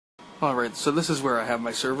Alright, so this is where I have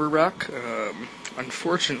my server rack.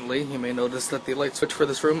 Unfortunately, you may notice that the light switch for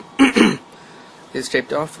this room is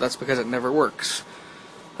taped off. That's because it never works.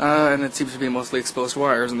 And it seems to be mostly exposed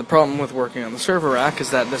wires. And the problem with working on the server rack is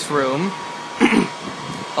that this room,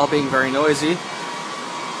 all being very noisy,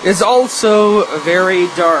 is also very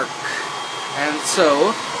dark. And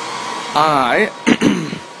so, I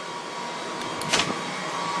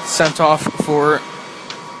sent off for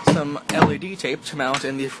some LED tape to mount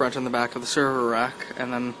in the front and the back of the server rack,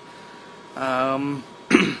 and then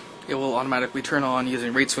it will automatically turn on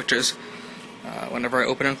using reed switches whenever I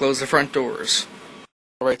open and close the front doors.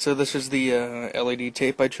 Alright, so this is the LED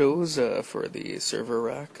tape I chose for the server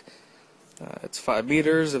rack. It's 5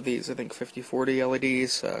 meters of these, I think 5040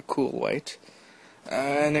 LEDs, cool white.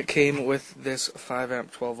 And it came with this 5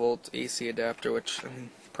 amp 12 volt AC adapter, which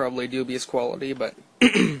probably dubious quality, but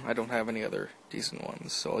I don't have any other decent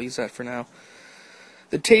ones, so I'll use that for now.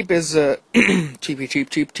 The tape is cheap.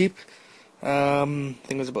 I think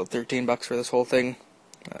it was about $13 for this whole thing.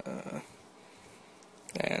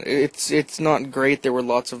 And it's not great. There were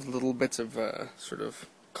lots of little bits of sort of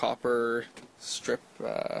copper strip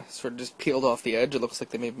sort of just peeled off the edge. It looks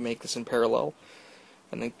like they maybe make this in parallel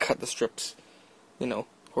and then cut the strips, you know,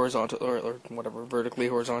 horizontal or whatever, vertically,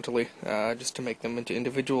 horizontally, just to make them into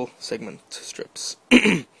individual segment strips.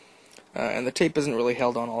 And the tape isn't really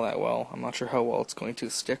held on all that well. I'm not sure how well it's going to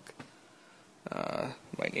stick.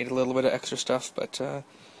 Might need a little bit of extra stuff, but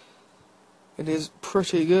it is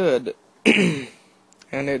pretty good.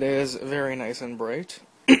 And it is very nice and bright,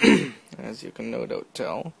 as you can no doubt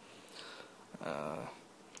tell.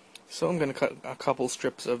 So I'm going to cut a couple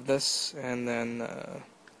strips of this, and then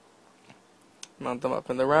mount them up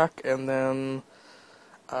in the rack, and then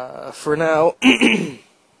for now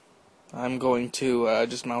I'm going to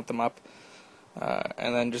just mount them up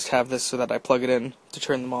and then just have this so that I plug it in to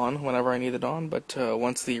turn them on whenever I need it on. But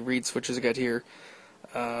once the reed switches get here,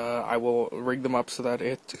 I will rig them up so that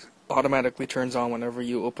it automatically turns on whenever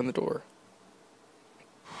you open the door.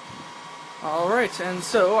 Alright, and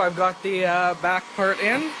so I've got the back part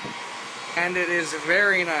in, and it is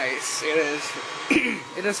very nice.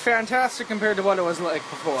 It is fantastic compared to what it was like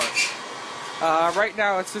before. Right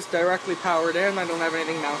now it's just directly powered in. I don't have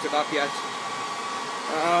anything mounted up yet.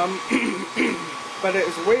 But it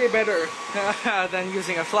is way better than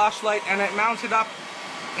using a flashlight, and it mounted up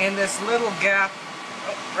in this little gap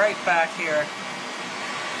right back here.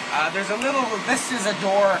 This is a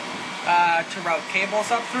door to route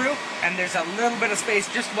cables up through, and there's a little bit of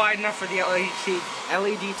space just wide enough for the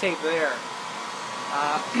LED tape there.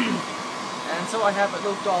 And so I have it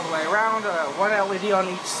looped all the way around. One LED on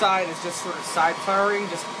each side is just sort of side firing,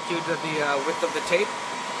 just due to the width of the tape.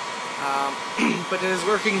 But it is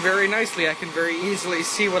working very nicely. I can very easily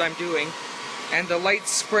see what I'm doing, and the light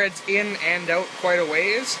spreads in and out quite a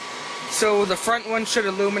ways. So the front one should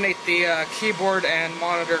illuminate the keyboard and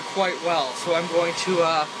monitor quite well. So I'm going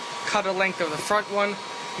to cut a length of the front one,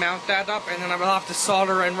 mount that up, and then I will have to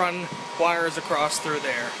solder and run wires across through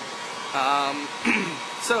there.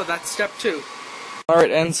 So that's step 2.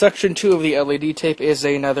 Alright, and section 2 of the LED tape is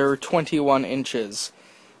another 21 inches.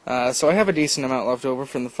 So I have a decent amount left over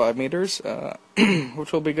from the 5 meters,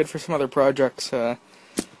 which will be good for some other projects.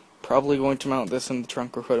 Probably going to mount this in the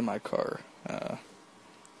trunk or hood of my car,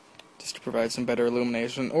 just to provide some better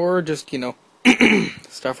illumination, or just, you know,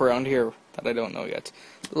 stuff around here that I don't know yet.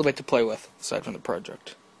 A little bit to play with, aside from the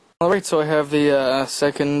project. Alright, so I have the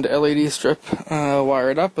second LED strip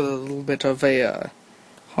wired up with a little bit of a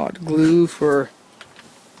hot glue for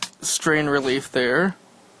strain relief there.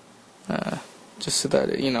 Just so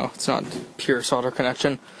that, you know, it's not pure solder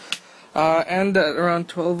connection. And at around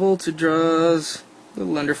 12 volts it draws a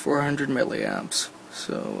little under 400 milliamps.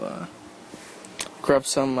 So, grab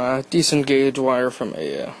some decent gauge wire from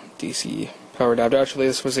a DC power adapter. Actually,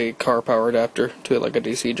 this was a car power adapter to like a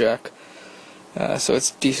DC jack. So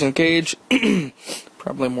it's decent gauge,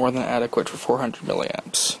 probably more than adequate for 400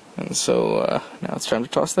 milliamps. And so now it's time to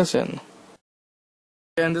toss this in.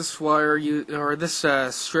 And this wire, this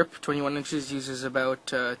strip, 21 inches, uses about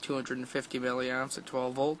 250 milliamps at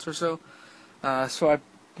 12 volts or so. So I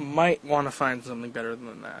might want to find something better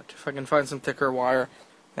than that. If I can find some thicker wire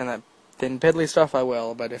and that thin piddly stuff, I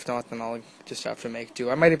will. But if not, then I'll just have to make do.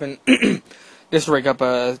 I might even just rig up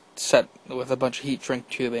a set with a bunch of heat shrink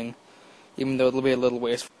tubing, even though it'll be a little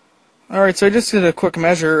waste. Alright, so I just did a quick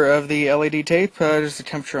measure of the LED tape, just the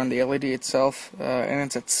temperature on the LED itself, and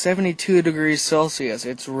it's at 72 degrees Celsius.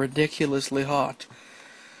 It's ridiculously hot.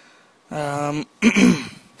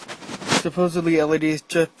 Supposedly LED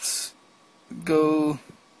strips go,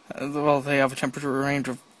 well, they have a temperature range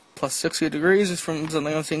of plus 60 degrees is from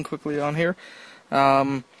something I'm seeing quickly on here.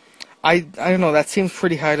 I don't know, that seems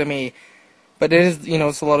pretty high to me. But it is,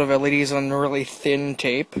 it's a lot of LEDs on really thin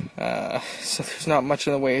tape, so there's not much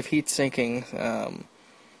in the way of heat sinking.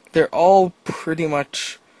 They're all pretty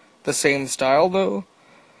much the same style, though.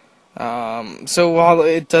 So while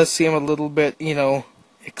it does seem a little bit,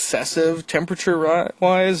 excessive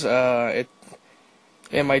temperature-wise,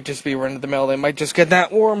 it might just be run-of-the-mill. They might just get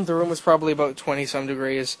that warm. The room is probably about 20-some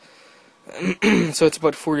degrees, so it's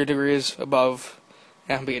about 40 degrees above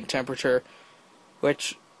ambient temperature,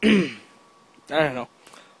 which... I don't know.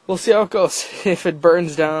 We'll see how it goes. If it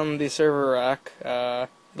burns down the server rack,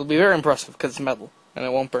 it'll be very impressive because it's metal and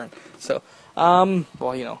it won't burn. So, well,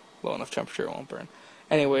 low enough temperature it won't burn.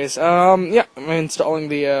 Anyways, yeah, I'm installing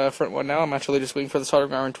the front one now. I'm actually just waiting for the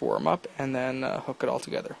soldering iron to warm up and then hook it all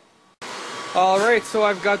together. Alright, so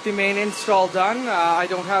I've got the main install done. I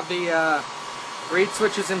don't have the reed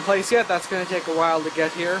switches in place yet. That's going to take a while to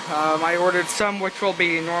get here. I ordered some which will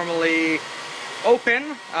be normally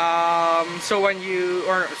open,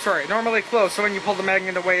 normally closed, so when you pull the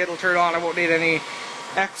magnet away it'll turn on. I won't need any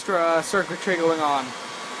extra circuitry going on.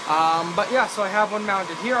 But yeah, so I have one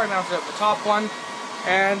mounted here. I mounted up the top one,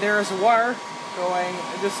 and there is a wire going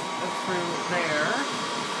just through there.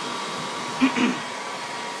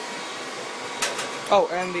 Oh,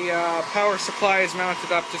 and the power supply is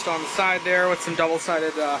mounted up just on the side there with some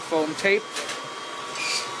double-sided foam tape.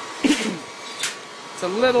 It's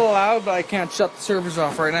a little loud, but I can't shut the servers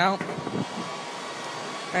off right now.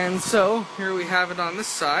 And so, here we have it on this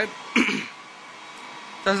side.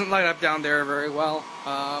 Doesn't light up down there very well,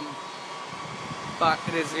 but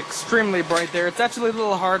it is extremely bright there. It's actually a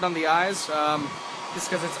little hard on the eyes, just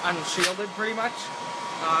because it's unshielded pretty much.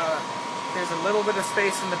 There's a little bit of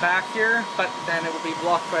space in the back here, but then it will be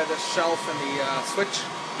blocked by the shelf and the switch.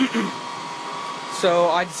 So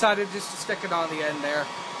I decided just to stick it on the end there.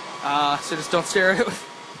 So just don't stare at it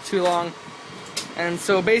too long. And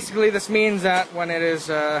so basically this means that when it is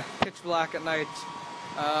pitch black at night,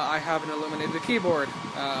 I have an illuminated keyboard,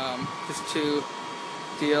 just to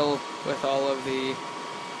deal with all of the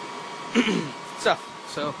stuff.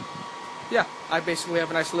 So yeah, I basically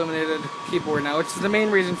have a nice illuminated keyboard now, which is the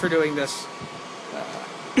main reason for doing this.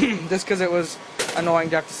 Just because it was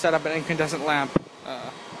annoying to have to set up an incandescent lamp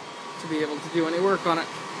to be able to do any work on it.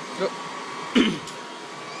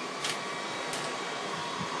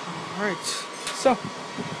 Alright, so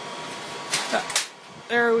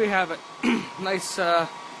there we have it. Nice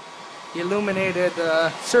illuminated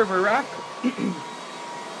server rack.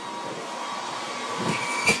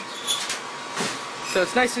 So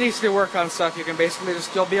it's nice and easy to work on stuff. You can basically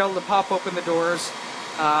you'll be able to pop open the doors,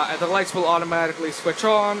 and the lights will automatically switch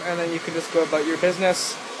on, and then you can just go about your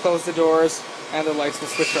business, close the doors, and the lights will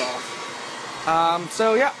switch off.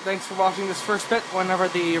 So yeah, thanks for watching this first bit. Whenever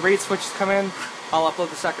the reed switches come in, I'll upload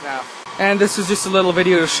the second half. And this is just a little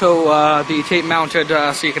video to show the tape mounted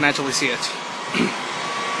so you can actually see it.